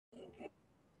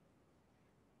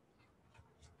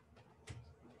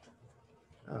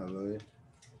Hallelujah.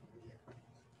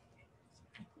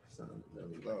 Sounds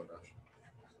really low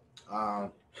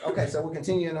though. Okay, so we're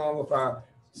continuing on with our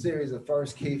series of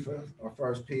First Kepha or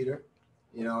First Peter,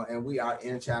 and we are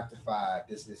in chapter 5.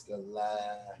 This is the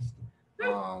last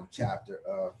chapter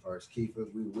of First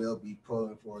Kepha. We will be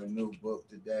pulling for a new book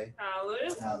today.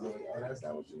 Hallelujah. Hallelujah. Oh, that's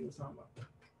not what you were talking about.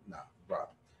 No, bro.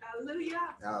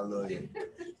 Hallelujah. Hallelujah.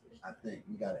 I think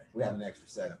we got it. We have an extra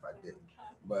set if I didn't,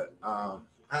 but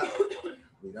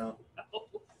we don't.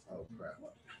 Oh crap.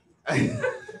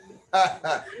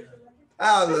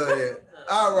 Hallelujah.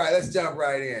 All right, let's jump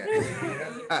right in.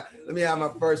 Let me have my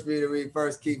first reader read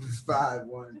First Kepha 5,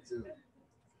 1 and 2.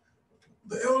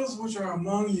 The elders which are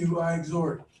among you I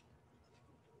exhort,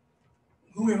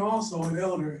 who being also an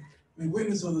elder, a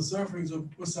witness of the sufferings of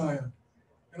Messiah,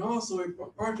 and also a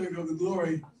partaker of the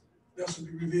glory that shall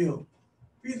be revealed.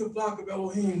 Feed the flock of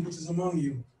Elohim which is among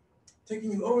you,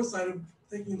 taking the oversight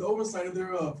of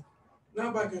thereof,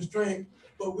 not by constraint,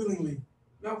 but willingly,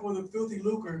 not for the filthy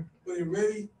lucre, but of a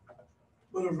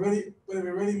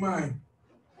ready mind.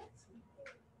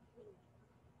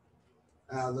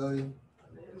 Hallelujah.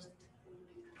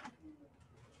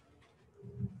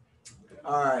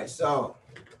 All right, so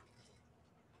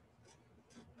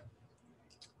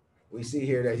we see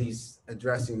here that he's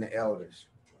addressing the elders,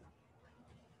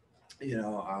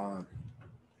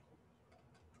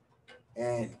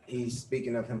 and he's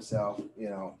speaking of himself,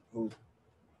 who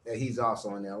that he's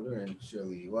also an elder, and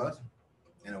surely he was,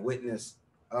 and a witness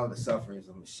of the sufferings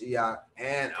of Mashiach,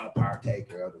 and a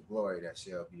partaker of the glory that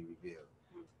shall be revealed.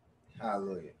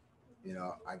 Hallelujah.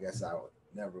 I guess I would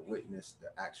never witness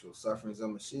the actual sufferings of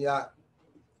Mashiach,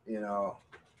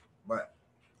 but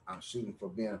I'm shooting for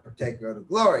being a partaker of the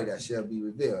glory that shall be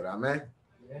revealed. Amen.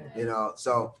 Yeah.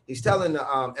 So he's telling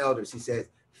the elders, he says,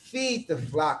 feed the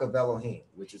flock of Elohim,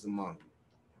 which is among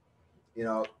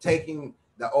you. Taking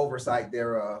the oversight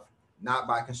thereof, not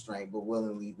by constraint, but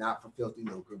willingly, not for filthy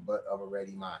lucre, but of a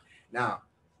ready mind. Now,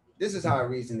 this is how it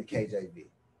reads in the KJV.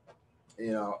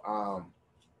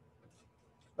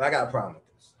 But I got a problem with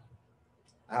this.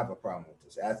 I have a problem with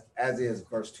this. As is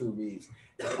verse 2 reads,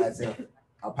 as if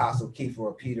Apostle Kepha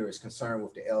or Peter is concerned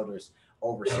with the elders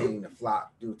overseeing the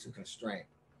flock due to constraint.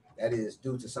 That is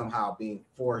due to somehow being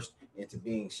forced into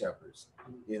being shepherds.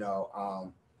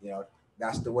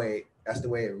 That's the way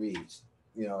it reads,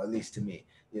 at least to me.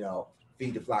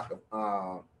 Feed the flock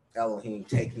of Elohim,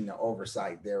 taking the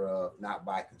oversight thereof, not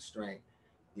by constraint.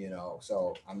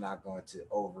 So I'm not going to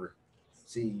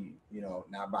oversee you,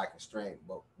 not by constraint,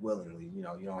 but willingly. You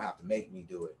don't have to make me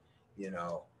do it.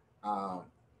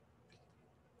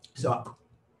 So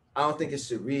I don't think it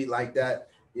should read like that.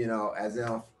 As if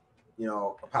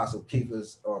Apostle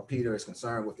Kepha or Peter is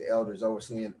concerned with the elders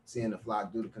overseeing the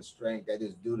flock due to constraint. That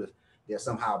is due to they're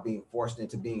somehow being forced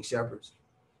into being shepherds.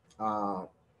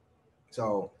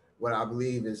 So what I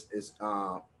believe is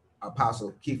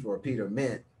Apostle Kepha or Peter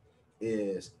meant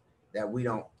is that we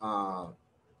don't.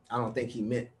 I don't think he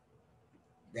meant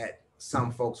that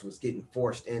some folks was getting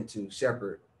forced into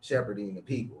shepherding the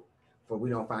people, for we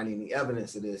don't find any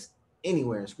evidence of this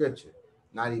anywhere in Scripture.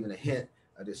 Not even a hint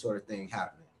of this sort of thing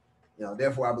happening.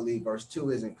 Therefore, I believe verse 2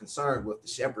 isn't concerned with the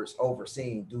shepherds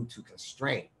overseeing due to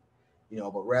constraint,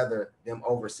 but rather them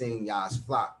overseeing Yah's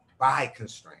flock by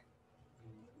constraint.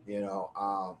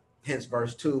 Hence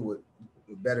verse 2 would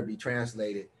better be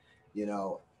translated,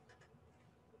 and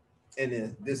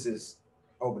then this is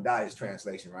Obadiah's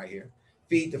translation right here.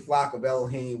 Feed the flock of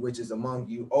Elohim, which is among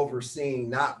you, overseeing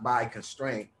not by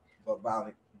constraint, but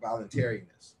by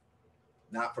voluntariness,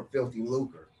 not for filthy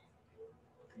lucre,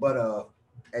 but of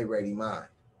a ready mind.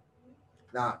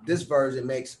 Now, this version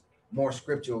makes more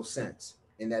scriptural sense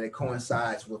in that it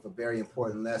coincides with a very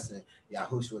important lesson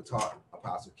Yahushua taught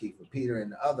Apostle Kepha, Peter,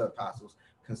 and the other apostles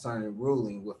concerning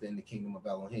ruling within the kingdom of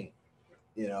Elohim.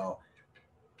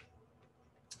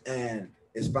 And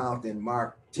it's found in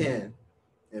Mark 10,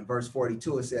 in verse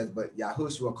 42. It says, but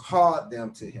Yahushua called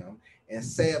them to him and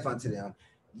saith unto them,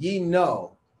 ye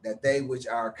know that they which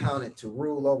are accounted to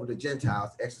rule over the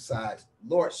Gentiles exercise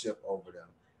lordship over them,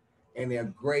 and their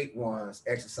great ones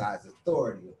exercise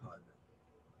authority upon them.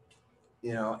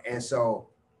 And so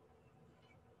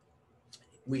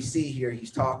we see here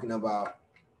he's talking about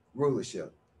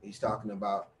rulership. He's talking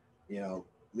about,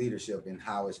 leadership and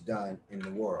how it's done in the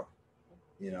world,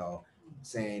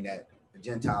 saying that the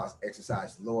Gentiles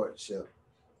exercise lordship,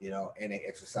 and they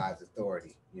exercise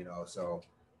authority, so,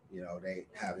 they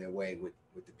have their way with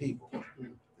the people,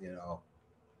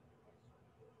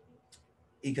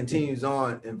 He continues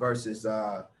on in verses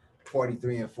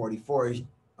 43 and 44.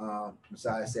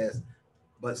 Messiah says,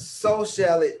 but so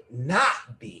shall it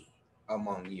not be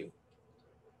among you.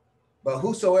 But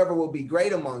whosoever will be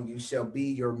great among you shall be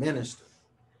your minister,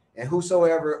 and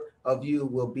whosoever of you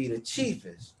will be the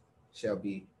chiefest shall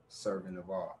be servant of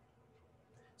all.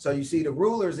 So you see, the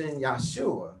rulers in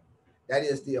Yahshua, that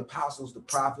is the apostles, the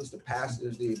prophets, the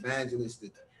pastors, the evangelists,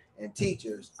 and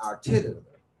teachers, are titular.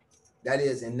 That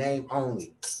is in name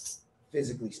only,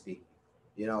 physically speaking.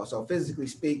 So physically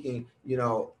speaking,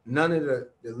 none of the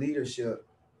leadership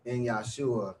in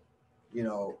Yahshua,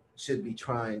 should be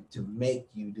trying to make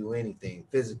you do anything,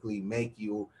 physically make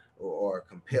you or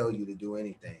compel you to do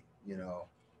anything. You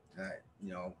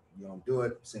don't do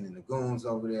it, sending the goons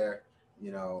over there,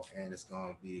 and it's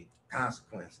going to be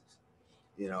consequences.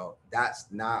 That's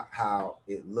not how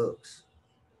it looks,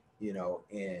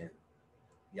 in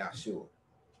Yahshua.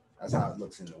 That's how it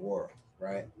looks in the world,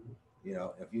 right?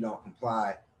 If you don't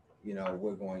comply,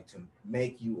 we're going to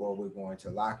make you, or we're going to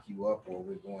lock you up, or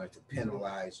we're going to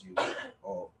penalize you,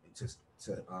 or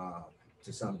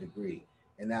to some degree.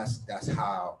 And that's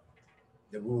how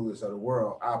the rulers of the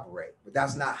world operate. But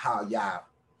that's not how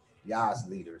Yah's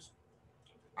leaders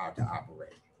are to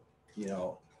operate.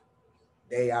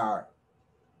 They are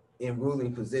in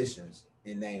ruling positions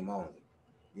in name only,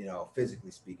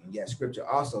 physically speaking. Yet scripture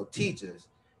also teaches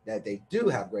that they do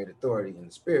have great authority in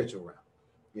the spiritual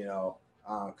realm.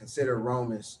 Consider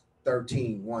Romans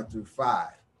 13, 1 through 5.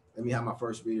 Let me have my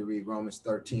first reader read Romans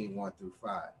 13, 1 through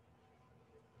 5.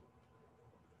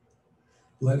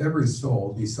 Let every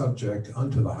soul be subject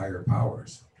unto the higher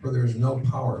powers, for there is no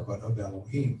power but of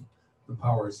Elohim. The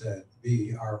powers that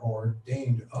be are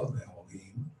ordained of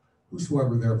Elohim.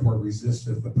 Whosoever therefore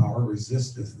resisteth the power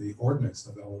resisteth the ordinance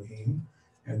of Elohim,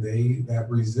 and they that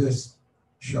resist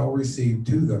shall receive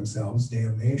to themselves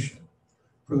damnation.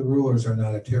 For the rulers are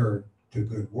not a terror to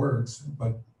good works,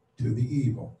 but to the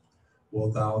evil.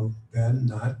 Wilt thou then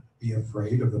not be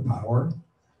afraid of the power?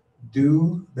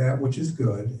 Do that which is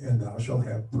good, and thou shalt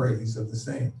have praise of the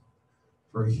same.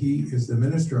 For he is the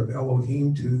minister of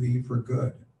Elohim to thee for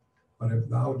good. But if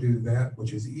thou do that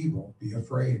which is evil, be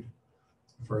afraid.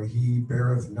 For he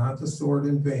beareth not the sword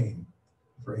in vain.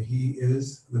 For he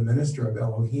is the minister of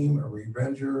Elohim, a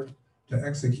revenger, to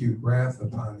execute wrath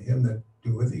upon him that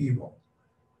doeth evil.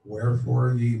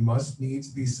 Wherefore ye must needs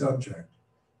be subject,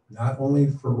 not only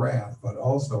for wrath, but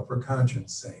also for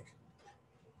conscience sake.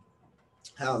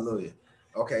 Hallelujah.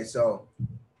 Okay, so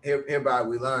hereby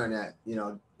we learn that,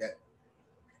 that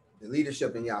the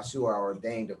leadership in Yahshua are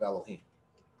ordained of Elohim.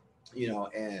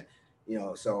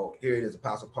 So here it is,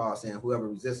 Apostle Paul saying, whoever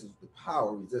resists the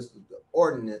power resists the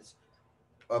ordinance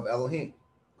of Elohim,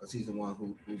 because he's the one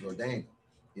who's ordained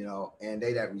them, and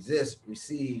they that resist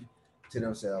receive to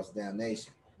themselves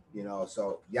damnation,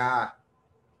 so Yah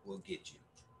will get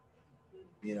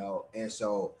you, and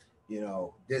so,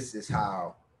 this is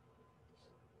how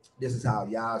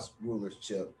Yah's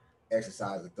rulership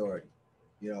exercise authority,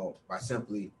 by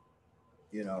simply,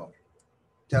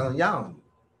 telling Yah on you.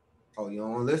 Oh, you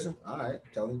don't want to listen? All right,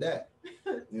 tell him that.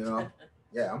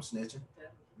 Yeah, I'm snitching.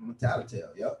 I'm a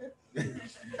tattletale. Yep.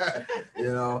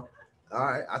 All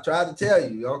right. I tried to tell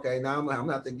you. Okay, now I'm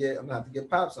gonna have to get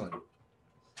pops on you.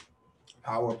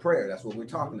 Power of prayer. That's what we're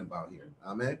talking about here.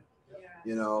 Amen.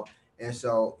 Yeah. And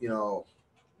so,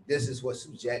 this is what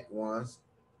subject one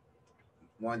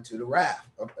to the wrath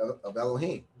of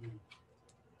Elohim.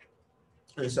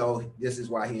 And so this is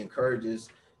why he encourages,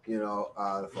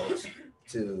 the folks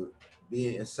to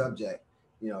be in subject,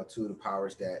 to the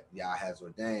powers that Yah has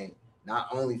ordained, not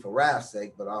only for wrath's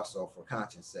sake, but also for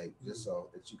conscience sake, just so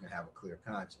that you can have a clear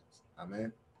conscience.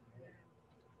 Amen.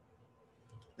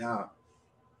 Now,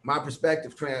 my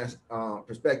perspective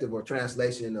or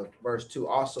translation of verse 2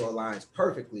 also aligns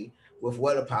perfectly with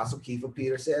what Apostle Kepha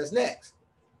Peter says next.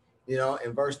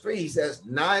 In verse 3, he says,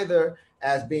 neither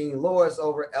as being lords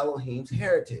over Elohim's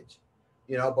heritage,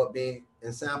 but being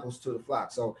ensamples to the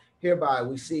flock. So hereby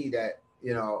we see that,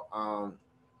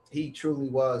 he truly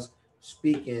was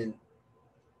speaking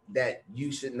that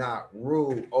you should not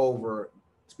rule over,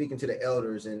 speaking to the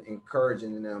elders and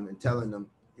encouraging them and telling them,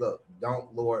 look,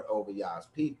 don't lord over Yah's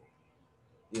people.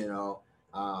 You're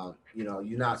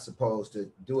not supposed to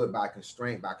do it by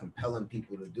constraint, by compelling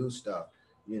people to do stuff,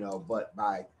 but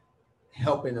by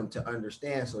helping them to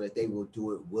understand so that they will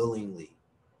do it willingly,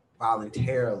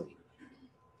 voluntarily,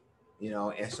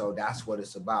 and so that's what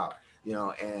it's about,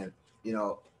 and,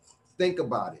 think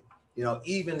about it,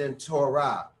 even in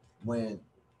Torah, when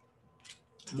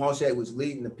Moshe was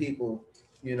leading the people,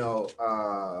 through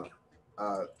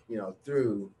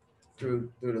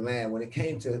the land, when it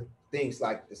came to things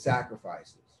like the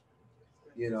sacrifices,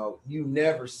 you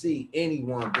never see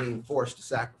anyone being forced to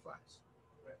sacrifice.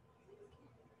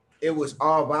 It was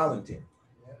all voluntary.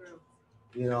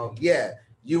 You know, yeah,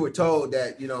 you were told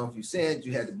that, you know, if you sinned,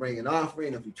 you had to bring an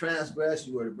offering. If you transgressed,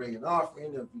 you were to bring an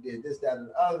offering. If you did this, that, and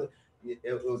the other,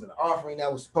 it was an offering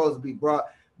that was supposed to be brought.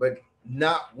 But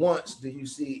not once do you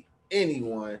see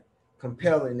anyone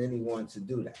compelling anyone to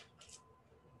do that.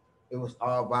 It was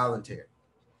all voluntary.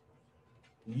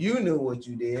 You knew what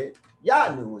you did.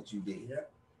 Y'all knew what you did.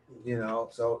 Yep. You know,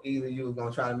 so either you was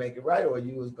gonna try to make it right, or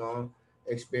you was gonna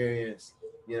experience,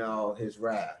 you know, his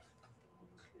wrath.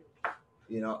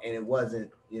 You know, and it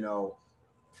wasn't, you know,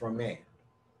 from man.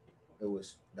 It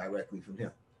was directly from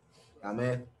him.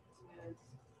 Amen.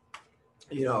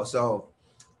 You know, so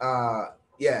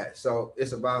yeah, so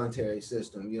it's a voluntary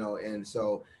system, you know, and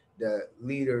so the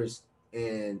leaders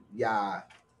in Yah,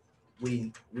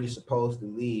 we're supposed to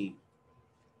lead,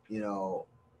 you know,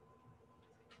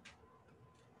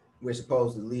 we're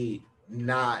supposed to lead,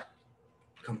 not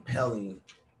compelling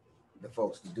the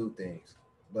folks to do things,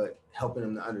 but helping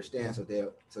them to understand so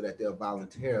that they'll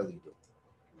voluntarily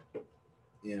do.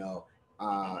 You know,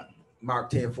 Mark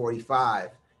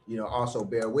 10:45, you know, also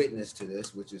bear witness to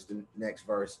this, which is the next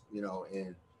verse, you know,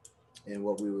 in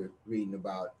what we were reading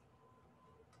about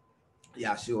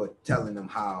Yahshua telling them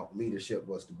how leadership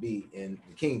was to be in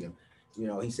the kingdom. You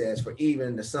know, he says, for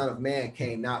even the Son of Man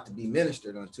came not to be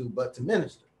ministered unto, but to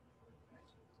minister,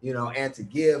 you know, and to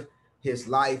give his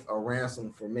life a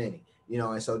ransom for many. You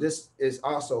know, and so this is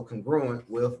also congruent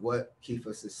with what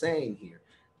Kephas is saying here,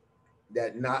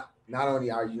 that not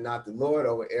only are you not the Lord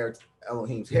over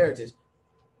Elohim's heritage,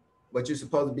 but you're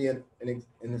supposed to be an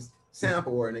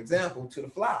example or an example to the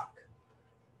flock.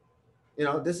 You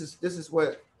know, this is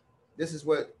what you're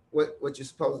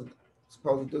supposed to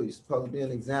do. You're supposed to be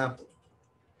an example.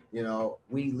 You know,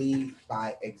 we lead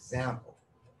by example.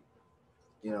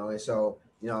 You know, and so,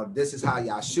 you know, this is how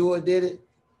Yahshua did it,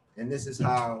 and this is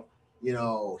how, you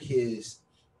know, his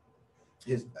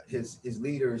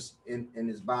leaders in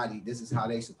his body, this is how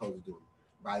they supposed to do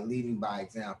it, by leading by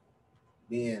example,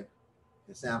 being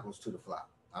examples to the flock.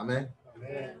 Amen.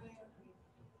 Amen.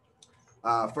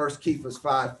 First Kephas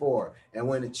 5:4, and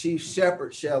when the chief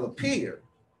shepherd shall appear,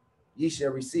 ye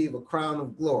shall receive a crown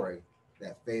of glory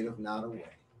that fadeth not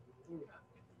away.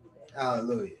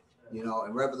 Hallelujah. You know,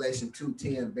 and Revelation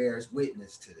 2:10 bears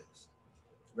witness to this.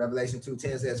 Revelation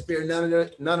 2:10 says, fear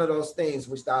none of those things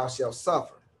which thou shalt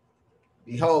suffer.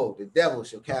 Behold, the devil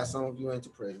shall cast some of you into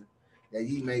prison, that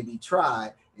ye may be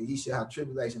tried, and ye shall have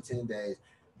tribulation 10 days.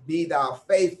 Be thou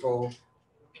faithful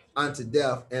unto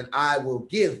death, and I will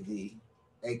give thee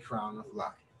a crown of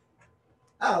life.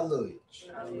 Hallelujah.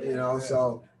 You know,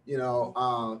 so, you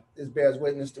know, this bears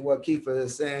witness to what Kephas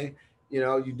is saying. You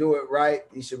know, you do it right,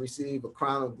 you should receive a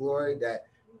crown of glory that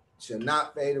shall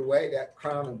not fade away. That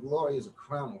crown of glory is a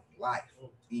crown of life,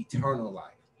 eternal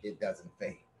life. It doesn't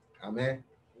fade. Amen.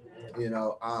 You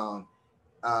know,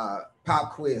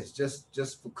 pop quiz,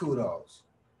 just for kudos.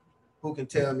 Who can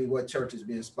tell me what church is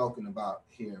being spoken about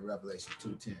here in Revelation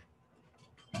 2:10?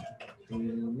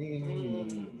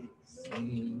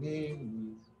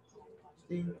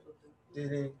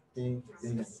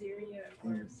 Syria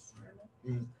or Smyrna.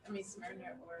 I mean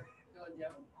Smyrna or Philadelphia.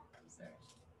 I'm sorry.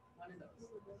 One of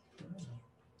those.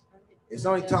 It's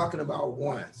only talking about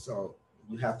one, so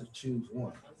you have to choose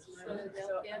one.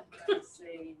 Philadelphia. I would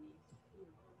say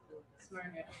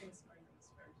Smyrna. I think Smyrna was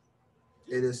first.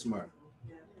 It is Smyrna.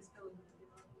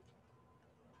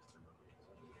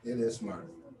 It is Smyrna.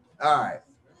 All right.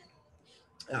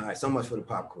 All right. So much for the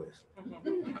pop quiz.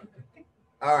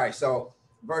 All right. So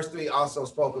verse 3 also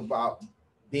spoke about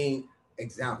being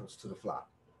examples to the flock,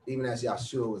 even as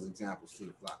Yahshua was examples to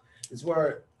the flock. This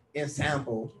word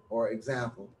ensample or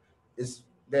example is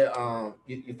there.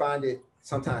 You find it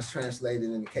sometimes translated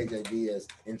in the KJV as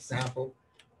ensample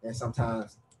and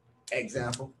sometimes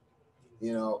example,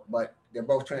 you know, but they're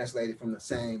both translated from the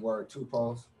same word,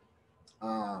 tupos,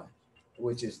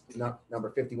 which is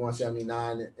number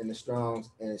 5179 in the Strong's,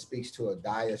 and it speaks to a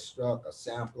diastruct, a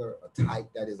sampler, a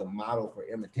type that is a model for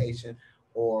imitation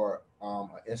or an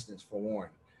instance for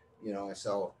warning, you know. And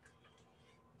so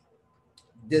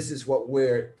this is what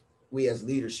we as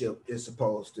leadership is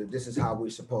supposed to, this is how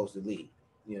we're supposed to lead,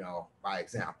 you know, by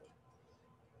example,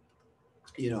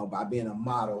 you know, by being a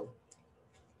model,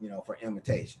 you know, for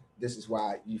imitation. This is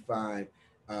why you find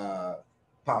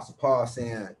Apostle Paul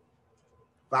saying,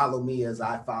 follow me as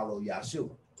I follow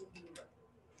Yahshua.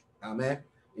 Amen.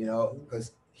 You know,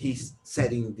 because he's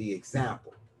setting the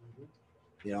example,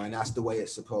 you know, and that's the way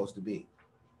it's supposed to be.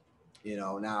 You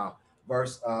know, now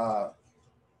verse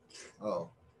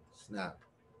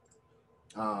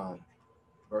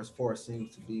verse 4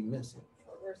 seems to be missing.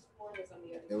 Verse 4 was on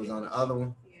the other. It was on the other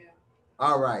one. Yeah.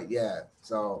 All right, yeah.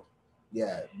 So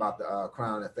Yeah, about the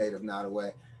crown that fadeth not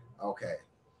away. Okay.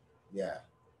 Yeah.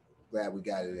 Glad we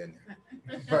got it in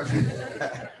there.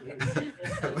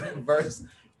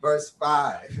 Verse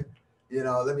 5. You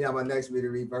know, let me have my next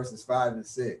reader read verses 5 and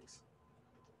 6.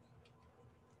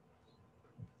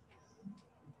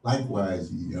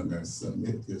 Likewise, ye younger,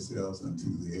 submit yourselves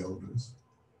unto the elders.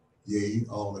 Yea,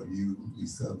 all of you be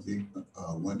subject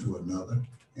one to another,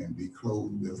 and be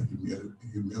clothed with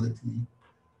humility.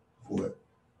 For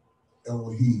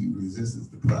Elohim resists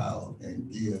the proud,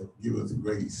 and giveth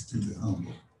grace to the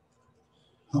humble.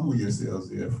 Humble yourselves,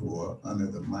 therefore, under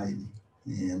the mighty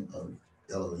hand of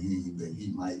Elohim, that he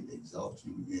might exalt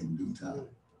you in due time.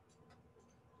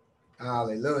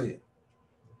 Hallelujah.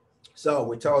 So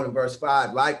we're told in verse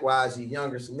 5, likewise, ye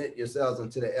younger, submit yourselves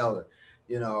unto the elder.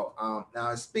 You know,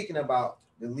 now speaking about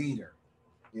the leader,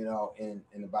 you know, in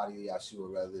the body of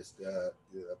Yahshua, whether it's the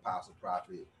apostle,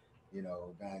 prophet, you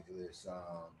know, evangelist,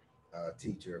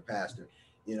 teacher, pastor,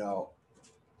 you know.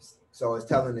 So it's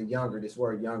telling the younger, this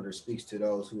word younger speaks to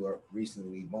those who are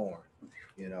recently born,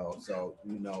 you know. So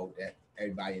you know that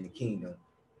everybody in the kingdom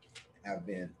have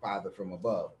been fathered from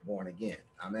above, born again.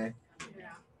 Amen.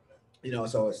 Yeah. You know,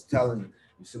 so it's telling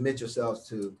you submit yourselves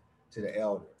to the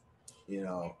elder, you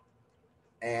know,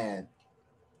 and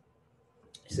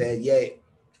said, yea,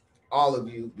 all of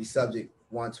you be subject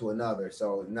one to another.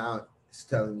 So now it's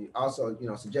telling you also, you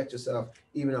know, subject yourself,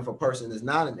 even if a person is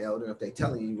not an elder, if they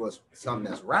telling you what's something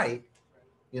that's right,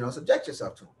 you know, subject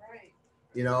yourself to them, Right.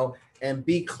 you know, and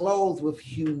be clothed with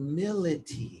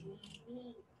humility.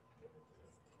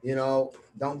 You know,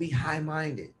 don't be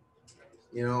high-minded,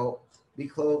 you know, be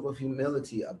clothed with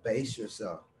humility, abase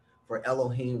yourself. For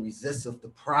Elohim resisteth the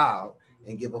proud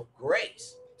and giveth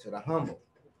grace to the humble.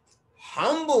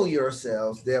 Humble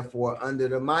yourselves, therefore, under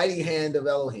the mighty hand of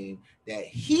Elohim, that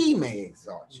he may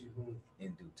exalt you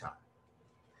in due time.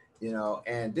 You know,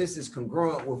 and this is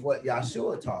congruent with what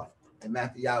Yahshua taught in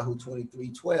Matthew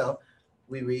 23:12.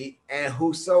 We read, and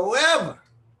whosoever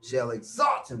shall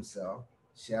exalt himself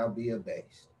shall be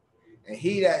abased, and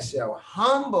he that shall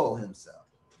humble himself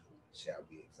shall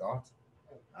be exalted.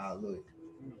 Hallelujah.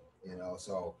 You know,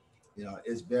 so, you know,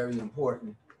 it's very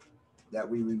important that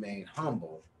we remain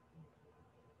humble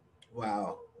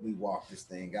while we walk this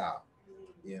thing out.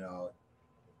 You know,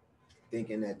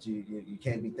 thinking that you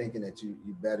can't be thinking that you're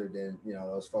better than, you know,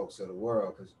 those folks of the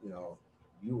world, because, you know,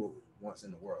 you were once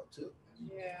in the world too.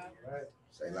 Yeah. Right.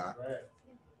 Say la. Right.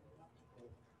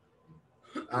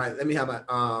 All right, let me have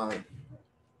my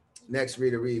next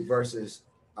reader read verses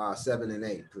 7 and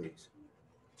 8, please.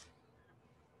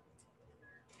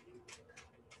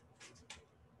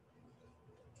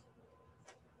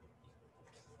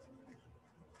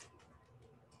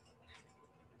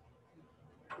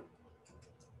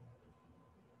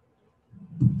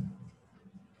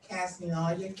 Casting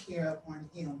all your care upon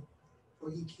him, for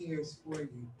he cares for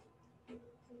you.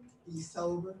 Be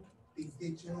sober, be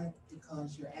vigilant,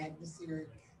 because your adversary,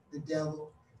 the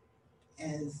devil,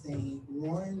 as a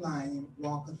roaring lion,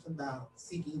 walketh about,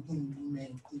 seeking whom you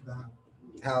may devour.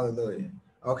 Hallelujah.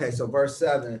 Okay, so verse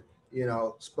 7, you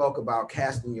know, spoke about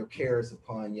casting your cares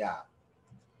upon Yah.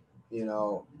 You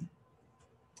know,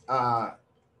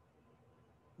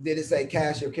 did it say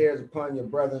cast your cares upon your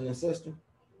brother and sister?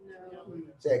 No.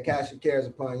 It said cast your cares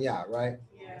upon Yah, right?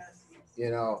 Yes. You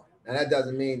know, and that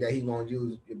doesn't mean that he won't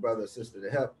use your brother or sister to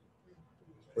help you.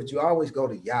 But you always go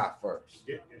to Yah first.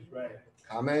 Yeah, that's right.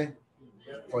 Amen.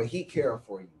 For he cares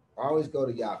for you. Always go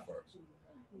to Yah first.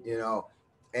 You know,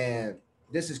 and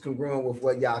this is congruent with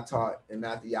what Yah taught in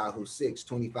Matthew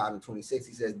 6:25 and 26.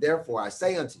 He says, therefore I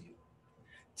say unto you,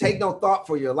 take no thought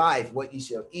for your life, what ye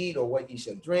shall eat or what ye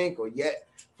shall drink, or yet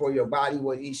for your body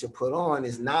what ye shall put on.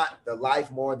 Is not the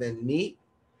life more than meat,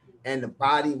 and the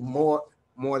body more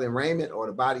than raiment, or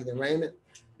the body than raiment?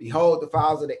 Behold the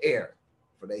fowls of the air,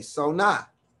 for they sow not,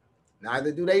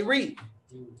 neither do they reap,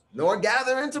 nor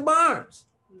gather into barns,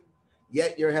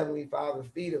 yet your heavenly Father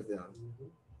feedeth them.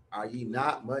 Are ye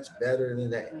not much better than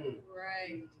they?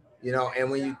 Right. You know, and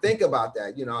when you think about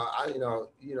that, you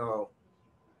know,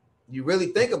 you really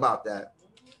think about that,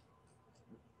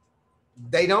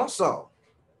 they don't sow,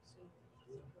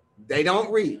 they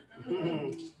don't reap,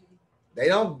 they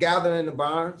don't gather in the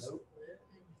barns,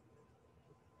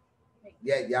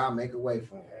 yet y'all make a way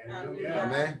for them. Yeah.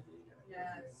 Amen.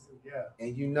 Yes. Yeah.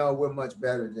 And you know we're much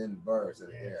better than the birds that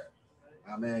are there.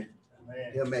 Amen.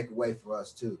 Man. He'll make a way for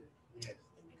us too. Yes.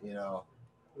 You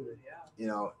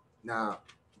know, now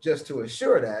just to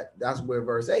assure that, that's where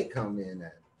verse 8 come in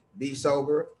at. Be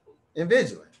sober and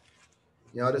vigilant.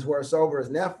 You know, this word sober is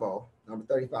nepho, number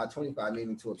 35:25,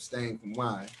 meaning to abstain from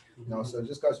wine. You know, so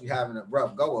just because you're having a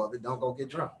rough go of it, don't go get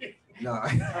drunk. No.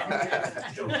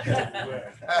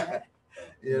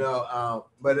 You know,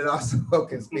 but it also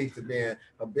can speak to being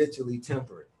habitually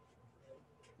temperate.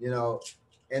 You know,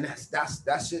 and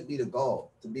that should be the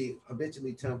goal, to be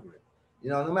habitually temperate. You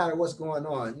know, no matter what's going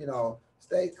on, you know,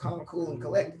 stay calm, cool, and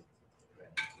collected.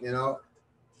 You know,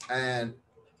 and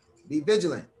be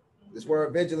vigilant. This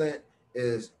word vigilant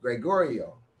is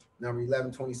Gregorio, number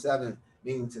 1127,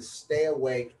 meaning to stay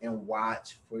awake and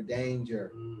watch for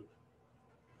danger.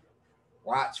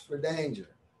 Watch for danger.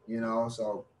 You know,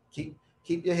 so keep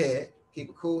your head, keep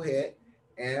a cool head,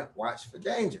 and watch for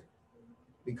danger,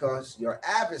 because your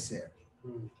adversary,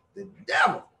 the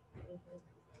devil,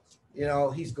 you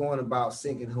know, he's going about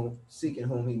seeking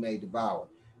whom he may devour.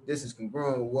 This is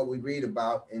congruent with what we read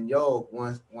about in Job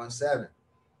 1:7,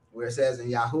 where it says,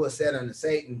 and Yahuwah said unto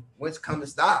Satan, whence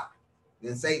comest thou?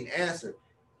 Then Satan answered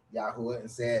Yahuwah and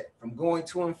said, from going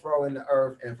to and fro in the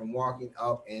earth and from walking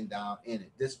up and down in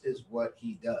it. This is what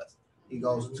he does. He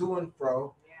goes to and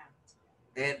fro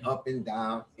and up and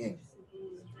down in it.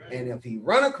 And if he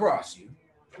run across you,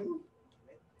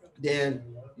 then,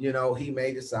 you know, he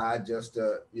may decide just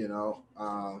to, you know,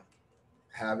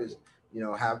 have his, you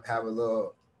know, have a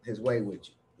little his way with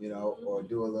you, you know, or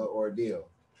do a little ordeal,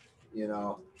 you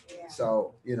know.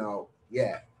 So, you know,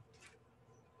 yeah.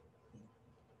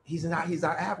 He's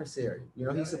our adversary. You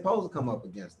know, he's supposed to come up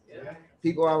against it.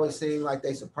 People always seem like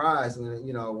they surprised when,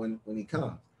 you know, when he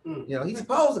comes. You know, he's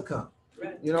supposed to come.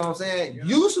 You know what I'm saying?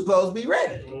 You supposed to be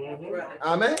ready.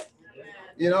 Amen.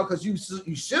 You know, because you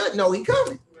should know he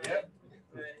coming.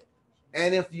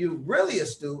 And if you're really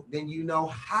astute, then you know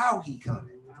how he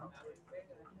coming.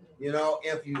 You know,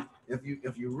 if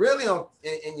you really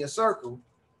in your circle,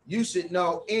 you should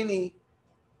know any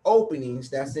openings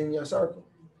that's in your circle.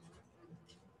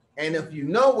 And if you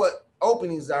know what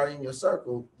openings are in your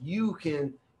circle, you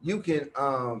can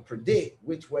predict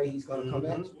which way he's going to come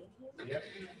at you.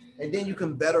 And then you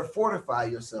can better fortify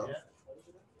yourself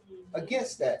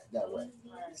against that way.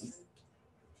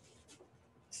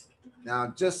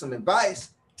 Now, just some advice,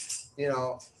 you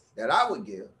know, that I would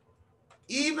give,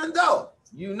 even though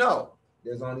you know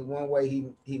there's only one way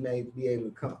he may be able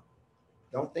to come.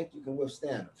 Don't think you can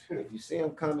withstand him. If you see him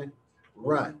coming,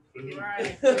 run.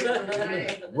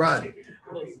 Run.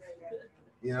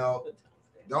 You know,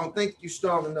 don't think you're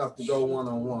strong enough to go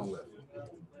one-on-one with him.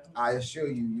 I assure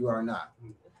you, you are not.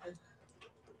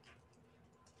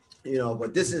 You know,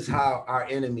 but this is how our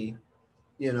enemy,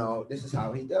 you know, this is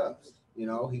how he does. You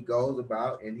know, he goes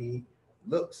about and he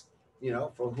looks, you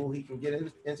know, for who he can get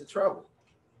into trouble.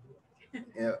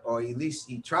 Or at least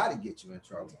he try to get you in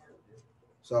trouble.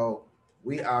 So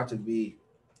we are to be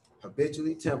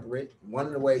habitually temperate. One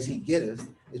of the ways he get us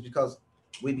is because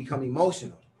we become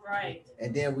emotional. Right.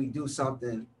 And then we do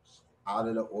something out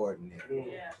of the ordinary.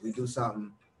 Yeah. We do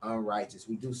something unrighteous.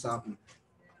 We do something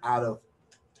out of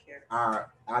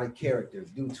character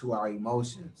due to our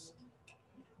emotions,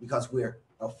 because we're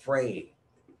afraid,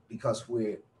 because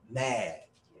we're mad,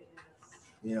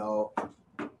 you know.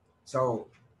 So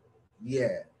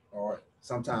yeah, or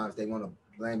sometimes they want to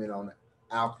blame it on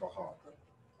alcohol,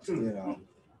 you know.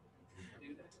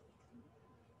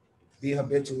 Be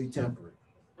habitually temperate,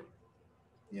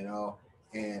 you know,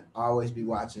 and always be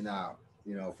watching out,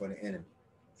 you know, for the enemy.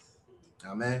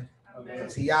 Amen.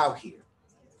 Because he out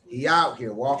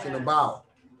here walking about.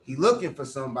 He looking for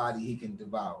somebody he can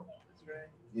devour.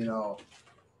 You know,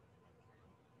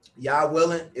 Yah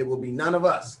willing, it will be none of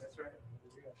us.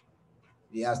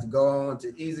 He has to go on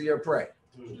to easier prey.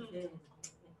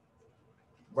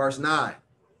 Verse 9.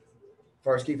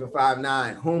 1 Kepha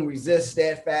 5:9, whom resist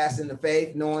steadfast in the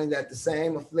faith, knowing that the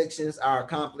same afflictions are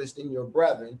accomplished in your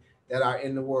brethren that are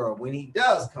in the world. When he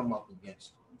does come up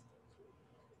against you,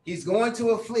 he's going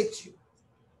to afflict you.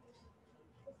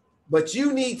 But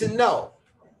you need to know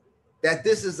that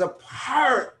this is a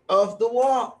part of the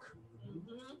walk.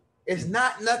 It's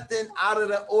not nothing out of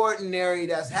the ordinary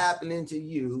that's happening to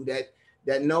you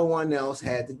that no one else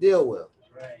had to deal with.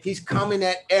 He's coming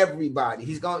at everybody.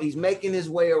 He's making his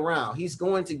way around. He's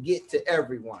going to get to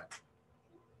everyone.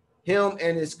 Him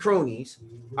and his cronies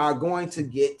are going to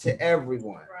get to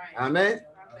everyone. Right. Amen.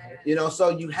 You know, so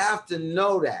you have to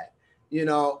know that, you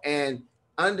know, and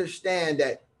understand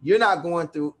that you're not going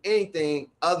through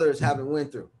anything others haven't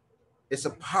went through. It's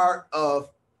a part of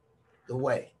the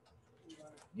way.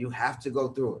 You have to go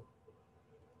through it,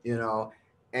 you know,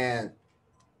 and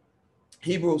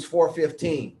Hebrews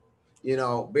 4:15. You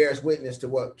know, bears witness to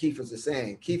what Kephas is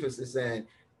saying. Kephas is saying,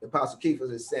 the Apostle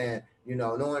Kephas is saying, you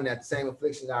know, knowing that the same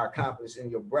afflictions are accomplished in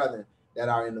your brethren that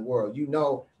are in the world. You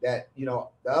know that, you know,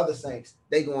 the other saints,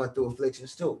 they going through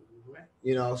afflictions too.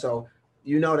 You know, so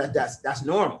you know that that's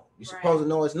normal. You're supposed to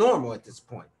know it's normal at this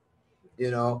point.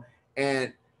 You know,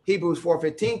 and Hebrews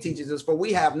 4:15 teaches us, for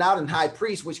we have not an high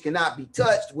priest which cannot be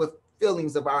touched with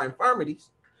feelings of our infirmities,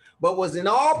 but was in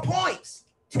all points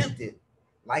tempted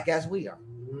like as we are,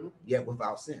 yet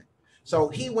without sin. So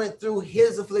he went through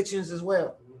his afflictions as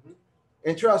well.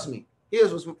 And trust me,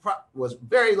 his was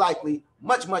very likely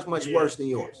much worse than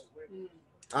yours.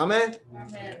 Amen.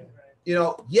 Amen. You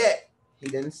know, yet he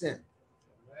didn't sin.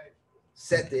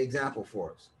 Set the example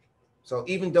for us. So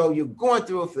even though you're going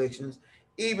through afflictions,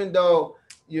 even though,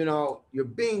 you know, you're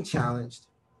being challenged,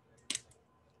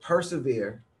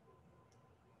 persevere,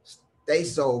 stay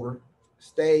sober,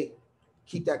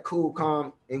 keep that cool,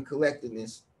 calm, and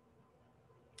collectedness,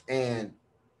 and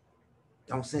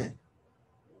don't sin.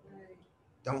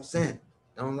 Don't sin.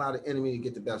 Don't allow the enemy to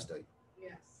get the best of you.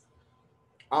 Yes.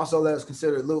 Also, let us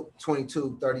consider Luke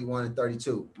 22:31 and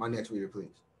 32. My next reader, please.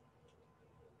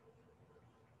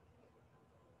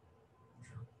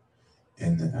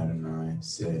 And the Adonai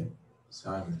said,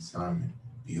 Simon, Simon,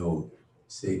 behold,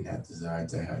 Satan hath desired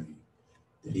to have you,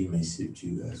 that he may sift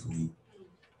you as wheat.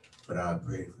 But I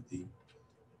pray for thee,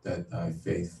 that thy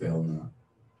faith fail not.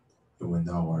 And when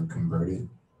thou art converted,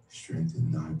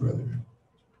 strengthen thy brethren.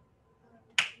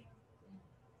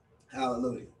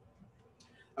 Hallelujah.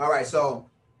 All right,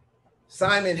 so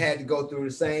Simon had to go through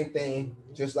the same thing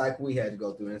just like we had to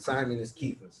go through. And Simon is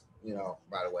Cephas, you know,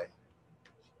 by the way.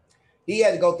 He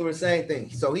had to go through the same thing.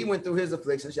 So he went through his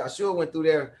afflictions. Yahshua went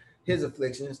through his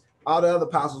afflictions. All the other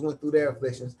apostles went through their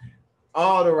afflictions.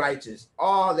 All the righteous,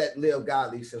 all that live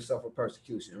godly shall suffer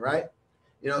persecution, right?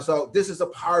 You know, so this is a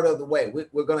part of the way.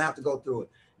 We're going to have to go through it.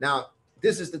 Now,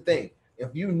 this is the thing.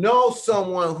 If you know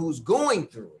someone who's going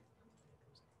through it,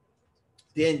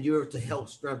 then you're to help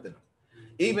strengthen them.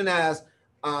 Even as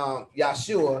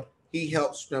Yahshua, he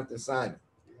helped strengthen Simon.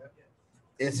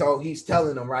 And so he's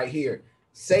telling them right here,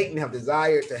 Satan have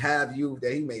desired to have you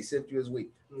that he may sift you as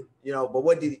wheat. You know, but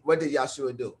what did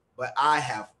Yahshua do? But I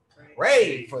have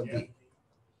prayed for thee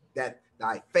that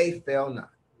thy faith fail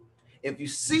not. If you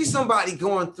see somebody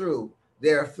going through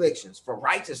their afflictions for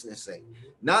righteousness' sake,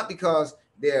 not because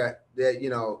they're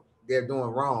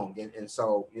doing wrong and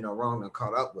so, you know, wrong and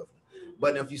caught up with them,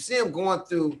 but if you see them going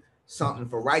through something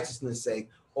for righteousness' sake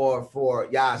or for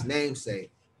Yah's name's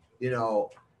sake, you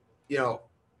know,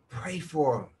 pray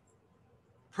for them.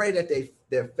 Pray that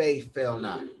their faith fail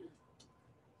not.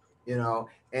 You know,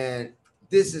 and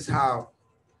this is how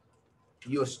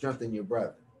you'll strengthen your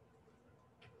brother.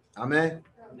 Amen.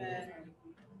 Amen.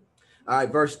 All right,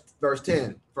 verse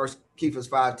 10, 1 Cephas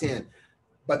 5:10.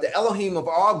 But the Elohim of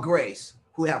all grace,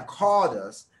 who have called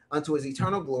us unto his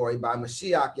eternal glory by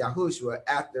Mashiach Yahushua,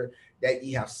 after that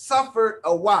ye have suffered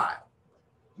a while,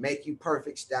 make you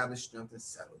perfect, establish, strength, and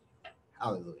settle you.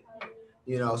 Hallelujah.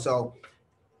 You know, so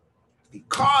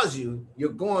because you're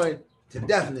going to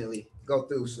definitely go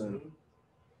through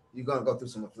you're going to go through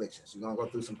some afflictions. You're going to go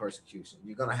through some persecution.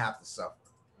 You're going to have to suffer.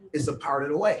 It's a part of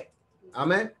the way.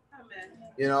 Amen. Amen.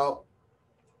 You know,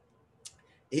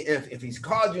 if he's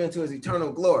called you into his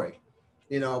eternal glory,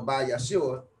 you know, by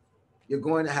Yeshua, you're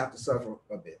going to have to suffer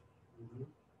a bit.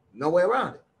 No way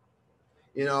around it.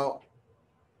 You know,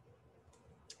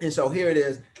 and so here it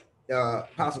is.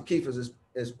 Apostle Cephas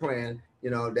is praying, you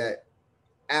know, that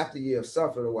after you have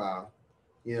suffered a while,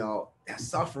 you know, that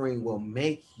suffering will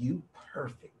make you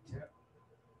perfect.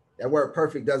 That word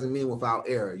perfect doesn't mean without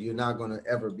error. You're not going to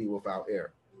ever be without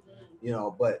error, you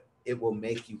know, but it will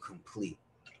make you complete.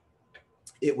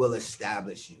 It will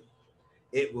establish you.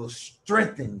 It will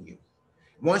strengthen you.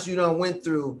 Once you done went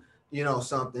through, you know,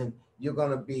 something, you're going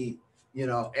to be, you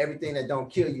know, everything that don't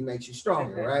kill you makes you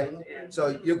stronger, right?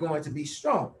 So you're going to be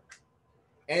stronger.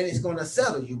 And it's going to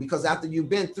settle you, because after you've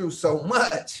been through so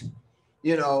much,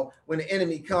 you know, when the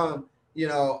enemy come, you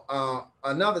know,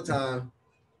 another time,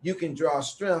 you can draw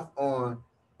strength on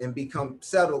and become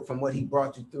settled from what he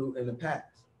brought you through in the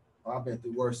past. Oh, I've been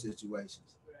through worse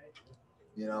situations,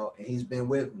 you know, and he's been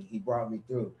with me. He brought me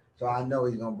through. So I know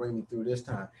he's going to bring me through this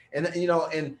time. And, you know,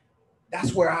 and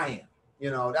that's where I am.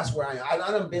 You know, that's where I am. I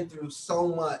done been through so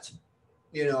much,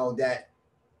 you know, that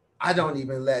I don't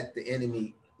even let the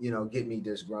enemy, you know, get me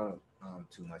disgruntled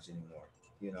too much anymore.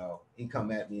 You know, he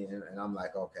come at me and I'm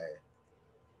like, okay,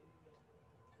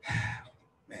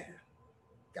 man,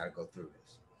 got to go through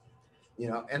this, you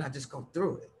know, and I just go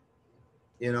through it,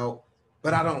 you know,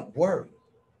 but I don't worry.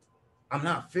 I'm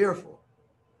not fearful.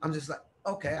 I'm just like,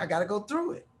 okay, I got to go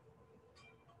through it,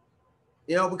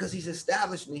 you know, because he's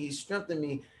established me. He's strengthened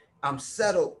me. I'm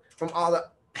settled from all the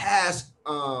past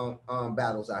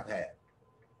battles I've had.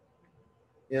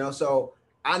 You know, so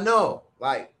I know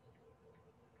like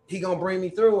he gonna bring me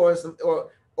through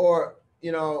or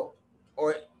you know,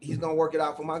 or he's gonna work it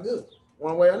out for my good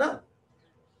one way or another.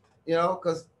 You know,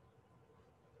 because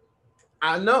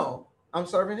I know I'm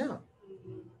serving him.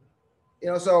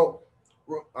 You know, so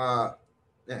man,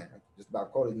 I just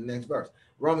about quoted the next verse.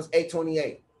 Romans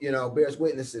 8:28, you know, bears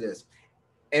witness to this.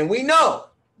 And we know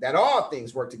that all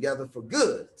things work together for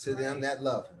good to them that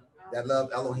love him, that love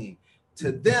Elohim,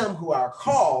 to them who are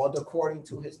called according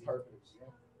to his purpose.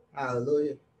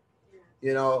 Hallelujah.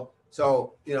 You know,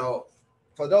 so, you know,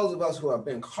 for those of us who have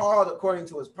been called according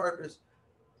to his purpose,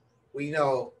 we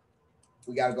know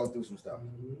we got to go through some stuff.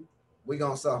 We're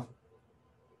going to suffer.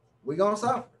 We're going to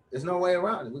suffer. There's no way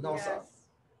around it. We're going to suffer.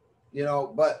 You know,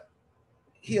 but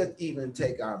he'll even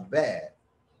take our bad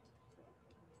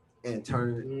and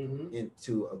turn it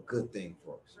into a good thing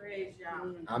for us.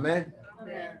 Amen.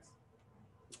 Amen.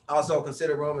 Also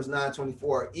consider Romans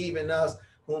 9:24, even us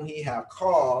whom he have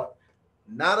called,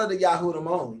 not of the Yahudim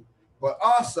only, but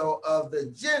also of the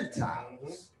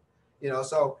Gentiles. You know,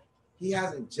 so he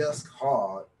hasn't just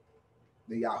called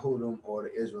the Yahudim or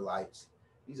the Israelites.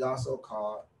 He's also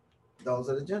called those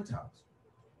of the Gentiles.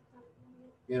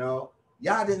 You know,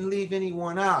 Yah didn't leave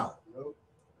anyone out.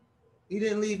 He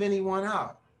didn't leave anyone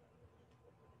out.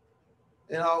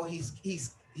 You know, he's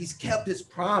kept his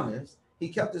promise. He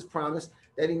kept his promise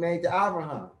that he made to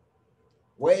Abraham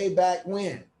way back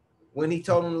when he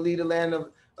told him to leave the land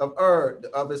of Ur,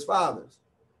 of his fathers.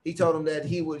 He told him that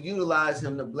he would utilize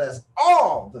him to bless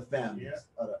all the families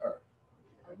of the earth,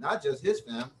 not just his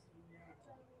family.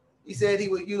 He said he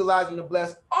would utilize him to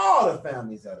bless all the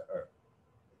families of the earth.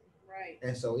 Right.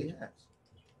 And so he has.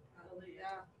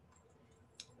 Hallelujah.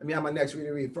 Let me have my next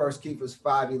reader read 1 Kephas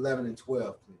 5:11 and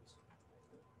 12, please.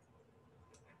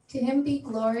 To him be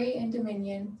glory and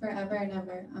dominion forever and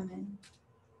ever. Amen.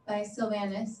 By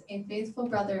Silvanus, a faithful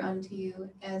brother unto you,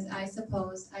 as I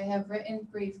suppose I have written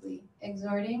briefly,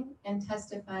 exhorting and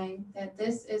testifying that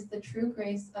this is the true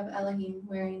grace of Elohim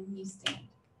wherein ye stand.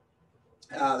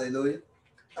 Hallelujah.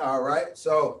 All right.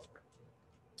 So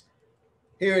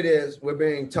here it is. We're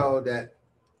being told that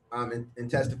and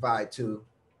testified to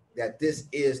that this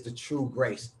is the true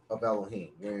grace of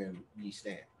Elohim wherein ye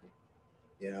stand.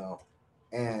 You know,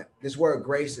 and this word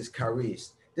grace is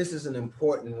charis. This is an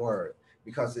important word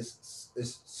because it's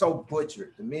so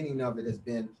butchered. The meaning of it has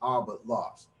been all but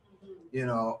lost. You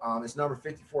know, it's number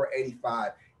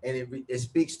 5485, and it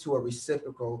speaks to a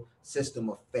reciprocal system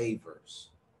of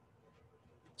favors.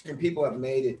 And people have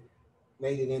made it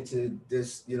into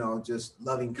this, you know, just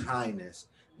loving kindness,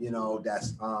 you know,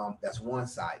 that's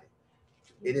one-sided.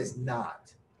 It is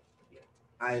not.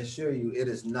 I assure you, it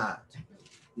is not.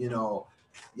 You know,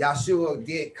 Yahshua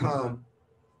did come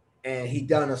and he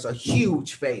done us a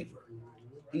huge favor.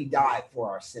 He died for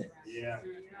our sins. Yeah.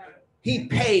 He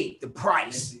paid the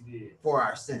price Yes, he did. for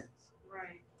our sins.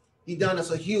 Right. He done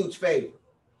us a huge favor.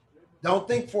 Don't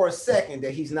think for a second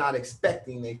that he's not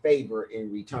expecting a favor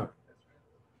in return.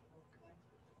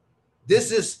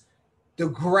 This is the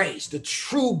grace, the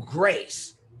true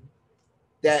grace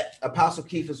that Apostle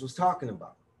Kephas was talking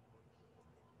about.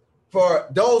 For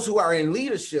those who are in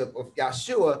leadership of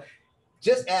Yahshua,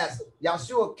 just as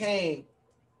Yahshua came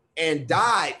and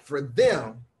died for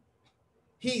them,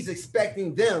 he's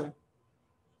expecting them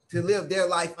to live their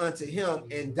life unto him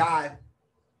and die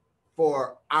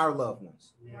for our loved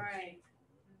ones, Right.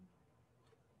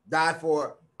 die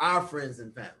for our friends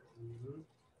and family,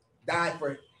 die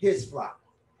for his flock.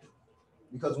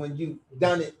 Because when you've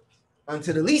done it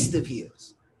unto the least of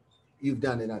his, you've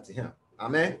done it unto him.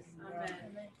 Amen.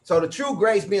 Amen. So the true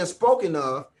grace being spoken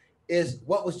of is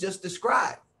what was just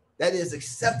described. That is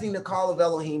accepting the call of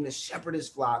Elohim to shepherd his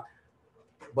flock,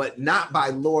 but not by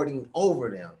lording over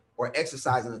them or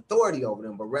exercising authority over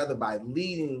them, but rather by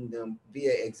leading them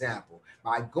via example,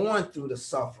 by going through the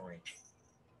suffering,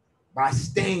 by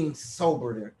staying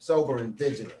sober and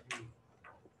vigilant,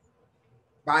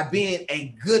 by being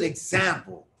a good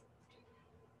example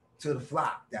to the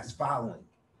flock that's following,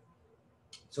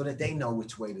 so that they know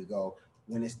which way to go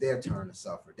when it's their turn to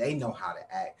suffer. They know how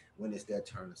to act when it's their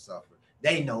turn to suffer.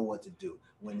 They know what to do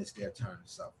when it's their turn to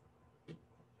suffer.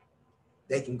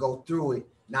 They can go through it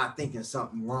not thinking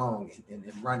something wrong and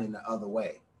running the other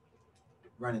way,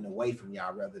 running away from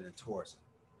y'all rather than towards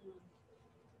it.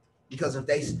 Because if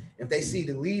they see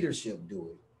the leadership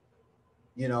do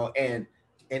it, you know, and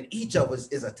each of us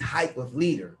is a type of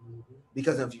leader.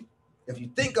 Because if you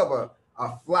think of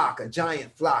a flock, a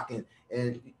giant flock,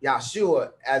 and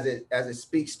Yahshua as it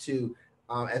speaks to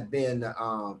as being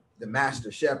the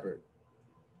master shepherd,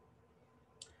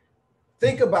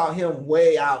 think about him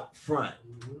way out front.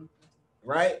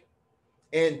 right?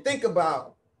 And think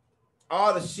about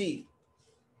all the sheep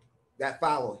that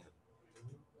follow him.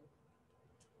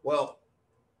 Well,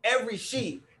 every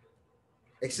sheep,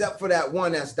 except for that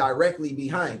one that's directly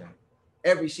behind him,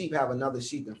 every sheep have another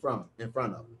sheep in front of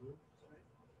them.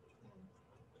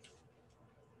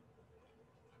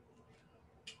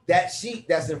 That sheep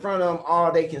that's in front of them,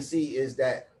 all they can see is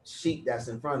that sheep that's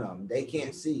in front of them. They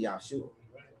can't see Yahshua.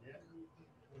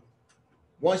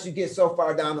 Once you get so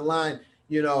far down the line,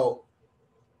 you know,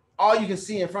 all you can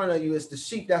see in front of you is the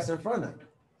sheep that's in front of you.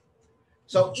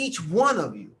 So each one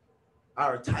of you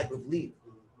are a type of leader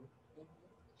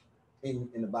in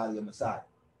the body of Messiah.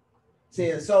 See,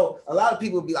 and so a lot of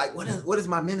people be like, what is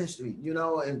my ministry? You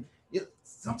know, and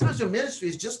sometimes your ministry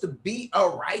is just to be a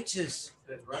righteous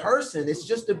person. It's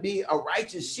just to be a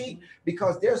righteous sheep,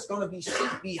 because there's going to be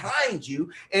sheep behind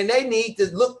you and they need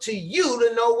to look to you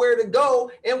to know where to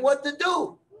go and what to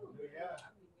do.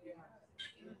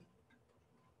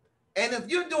 And if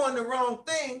you're doing the wrong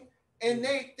thing and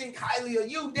they think highly of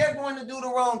you, they're going to do the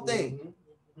wrong thing.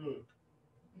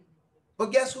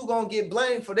 But guess who's going to get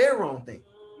blamed for their wrong thing?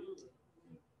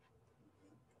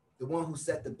 The one who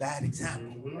set the bad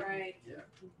example. Right.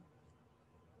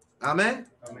 Amen.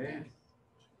 Amen.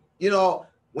 You know,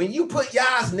 when you put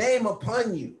Yah's name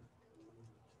upon you,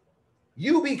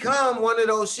 you become one of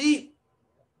those sheep,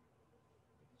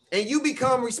 and you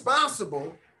become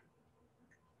responsible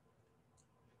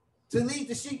to lead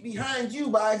the sheep behind you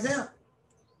by example.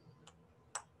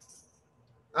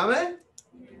 Amen.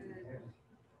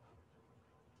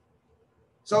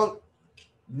 So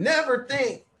never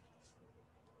think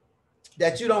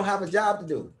that you don't have a job to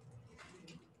do.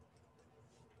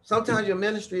 Sometimes your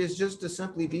ministry is just to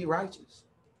simply be righteous.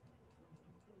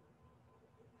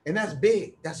 And that's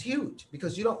big. That's huge,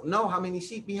 because you don't know how many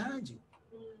sheep behind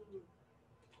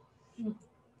you.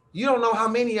 You don't know how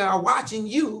many are watching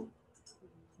you,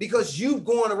 because you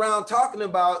going around talking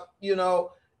about, you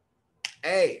know,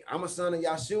 hey, I'm a son of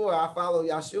Yahshua. I follow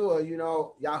Yahshua. You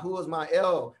know, Yahuwah is my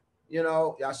El. You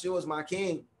know, Yahshua is my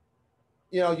king.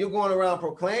 You know, you're going around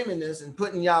proclaiming this and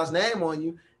putting Yah's name on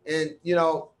you. And, you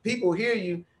know, people hear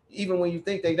you even when you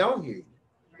think they don't hear you.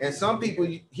 And some people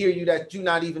hear you that you're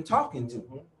not even talking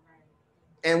to.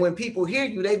 And when people hear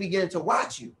you, they begin to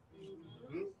watch you.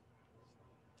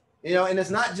 You know, and it's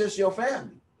not just your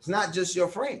family. It's not just your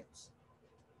friends.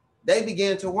 They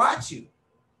begin to watch you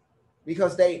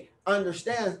because they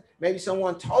understand. Maybe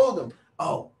someone told them,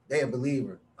 oh, they're a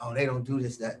believer. Oh, they don't do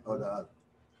this, that, or the other.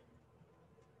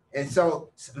 And so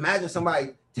imagine somebody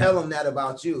tell them that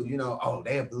about you, you know, oh,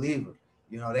 they're a believer.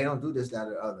 You know, they don't do this, that,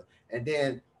 or the other. And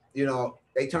then, you know,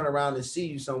 they turn around and see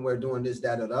you somewhere doing this,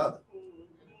 that, or the other.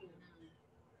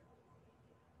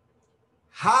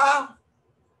 How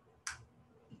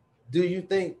do you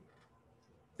think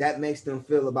that makes them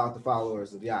feel about the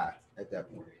followers of Yah at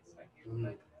that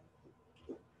point?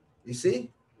 You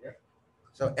see?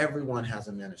 So everyone has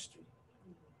a ministry.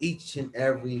 Each and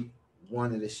every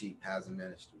one of the sheep has a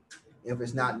ministry. If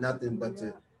it's not nothing but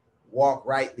to walk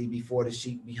rightly before the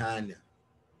sheep behind them.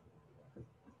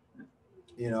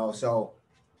 You know, so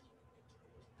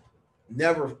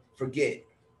never forget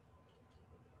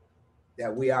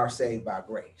that we are saved by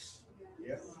grace.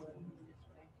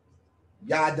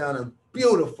 God done a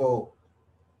beautiful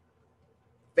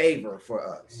favor for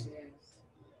us.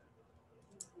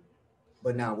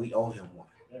 But now we owe him one.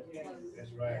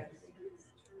 That's right.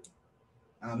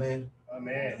 Amen.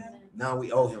 Amen. Now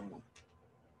we owe him one.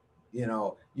 You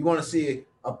know, you want to see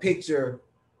a picture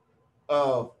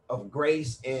of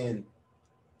grace and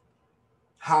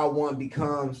how one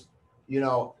becomes, you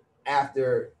know,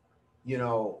 after, you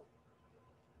know,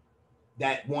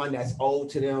 that one that's owed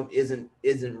to them isn't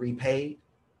repaid.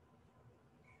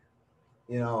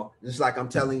 You know, just like I'm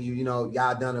telling you, you know,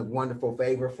 Yah done a wonderful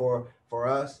favor for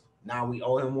us. Now we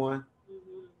owe him one.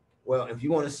 Well, if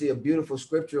you want to see a beautiful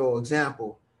scriptural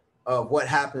example of what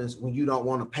happens when you don't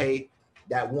want to pay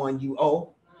that one you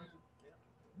owe,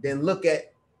 then look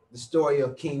at the story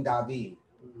of King David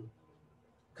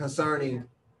concerning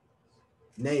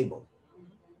Nabal.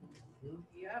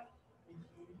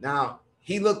 Now,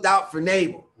 he looked out for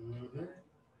Nabal,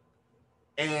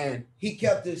 and he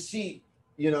kept his sheep,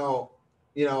 and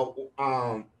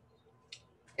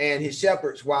his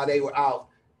shepherds while they were out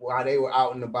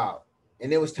and about.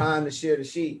 And it was time to share the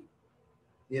sheep,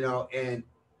 you know, and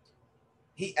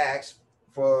he asked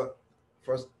for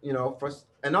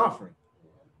an offering.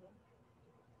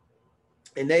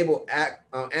 And Nabal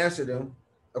answered him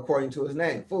according to his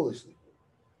name, foolishly.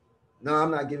 No,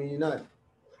 I'm not giving you nothing.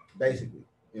 Basically,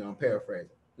 you know, I'm paraphrasing.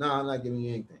 No, I'm not giving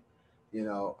you anything.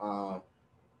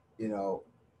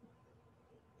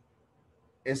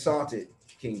 insulted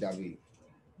King David.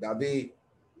 David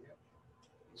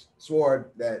swore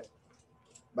that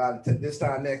by this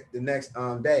time the next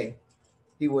day,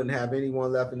 he wouldn't have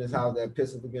anyone left in his house that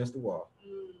pissed up against the wall.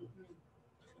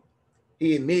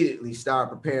 He immediately started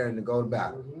preparing to go to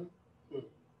battle.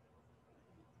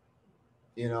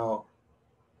 You know,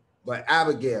 but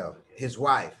Abigail, his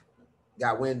wife,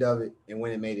 got wind of it and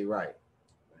went and made it right.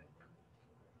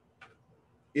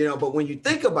 You know, but when you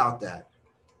think about that,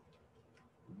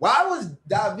 why was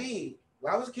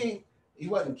King, he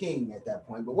wasn't king at that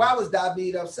point, but why was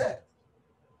David upset?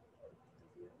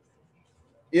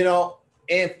 You know,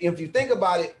 and if you think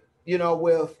about it, you know,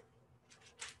 with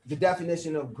the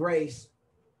definition of grace,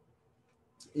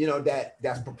 you know,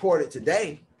 that's purported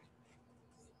today,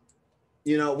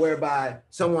 you know, whereby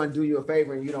someone do you a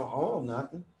favor and you don't owe them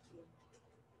nothing,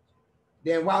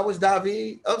 then why was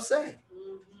David upset?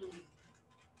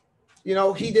 You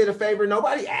know, he did a favor.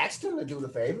 Nobody asked him to do the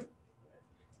favor.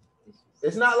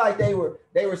 It's not like they were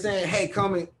saying, hey,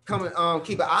 come and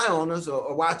keep an eye on us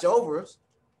or watch over us.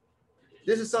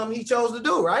 This is something he chose to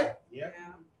do, right? Yeah.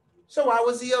 So why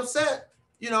was he upset,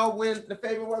 you know, when the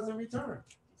favor wasn't returned?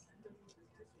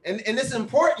 And it's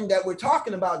important that we're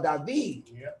talking about David,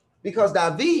 because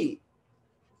David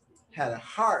had a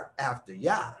heart after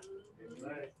Yah.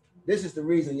 Right. This is the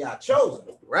reason Yah chose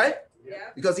him, right? Yeah.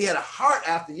 Because he had a heart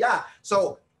after Yah.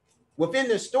 So within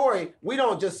this story, we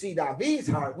don't just see David's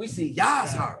heart, we see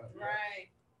Yah's heart. Right.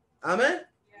 Amen?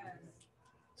 Yes.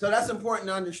 So that's important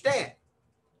to understand.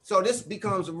 So this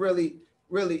becomes a really,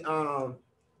 really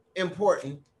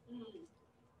important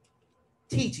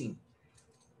teaching.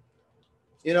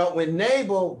 You know, when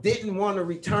Nabal didn't want to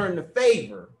return the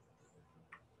favor,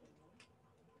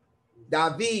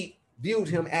 David viewed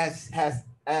him as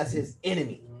his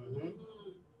enemy.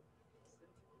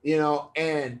 You know,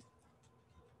 and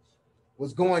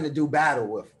was going to do battle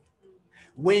with him.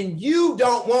 When you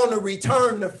don't want to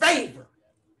return the favor,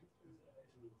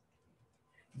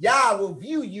 Yah will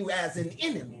view you as an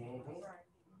enemy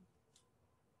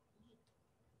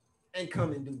and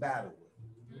come and do battle with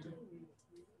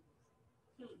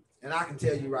you. And I can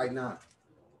tell you right now,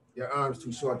 your arm's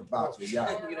too short to box with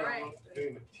Yah.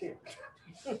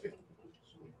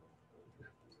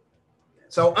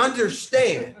 So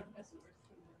understand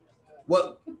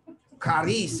what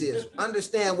charis is.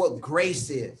 Understand what grace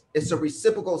is. It's a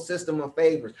reciprocal system of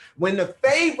favors. When the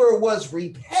favor was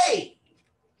repaid,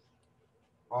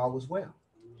 all was well.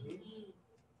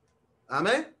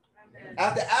 Amen?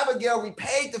 After Abigail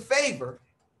repaid the favor,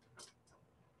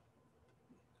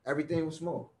 everything was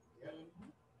smooth.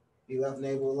 He left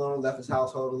Nabal alone, left his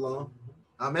household alone.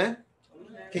 Amen?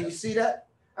 Can you see that?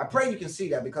 I pray you can see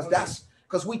that, because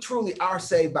we truly are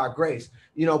saved by grace,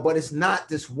 you know, but it's not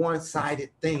this one-sided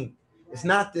thing. It's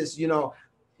not this, y'all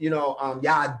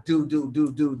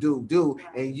do,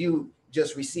 and you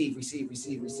just receive,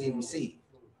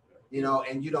 you know,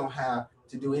 and you don't have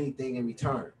to do anything in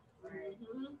return.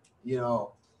 You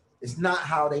know, it's not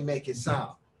how they make it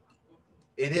sound.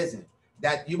 It isn't.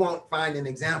 That you won't find an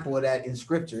example of that in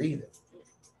scripture either.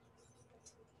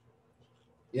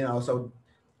 You know, so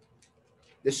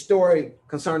the story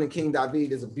concerning King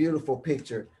David is a beautiful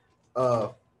picture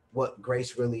of what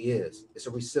grace really is. It's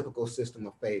a reciprocal system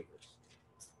of favors.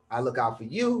 I look out for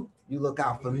you, you look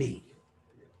out for me.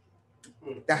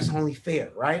 That's only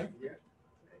fair, right?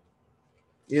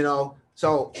 You know,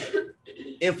 so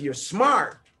if you're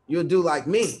smart, you'll do like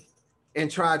me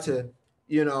and try to,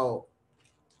 you know,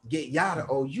 get Yah to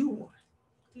owe you one.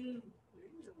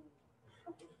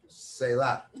 Say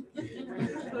that.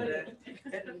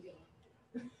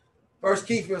 First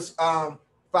Kephas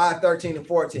 5:13 and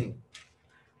 14.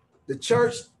 The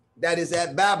church that is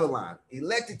at Babylon,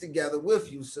 elected together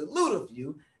with you, salute of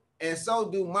you, and so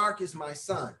do Marcus, my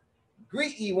son.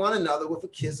 Greet ye one another with a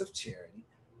kiss of charity.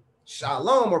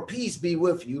 Shalom or peace be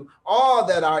with you, all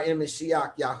that are in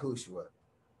Mashiach Yahushua.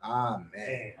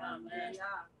 Amen. Amen.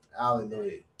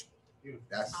 Hallelujah.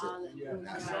 That's it. Hallelujah.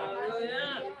 That's it.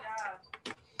 Hallelujah.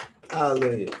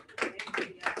 Hallelujah.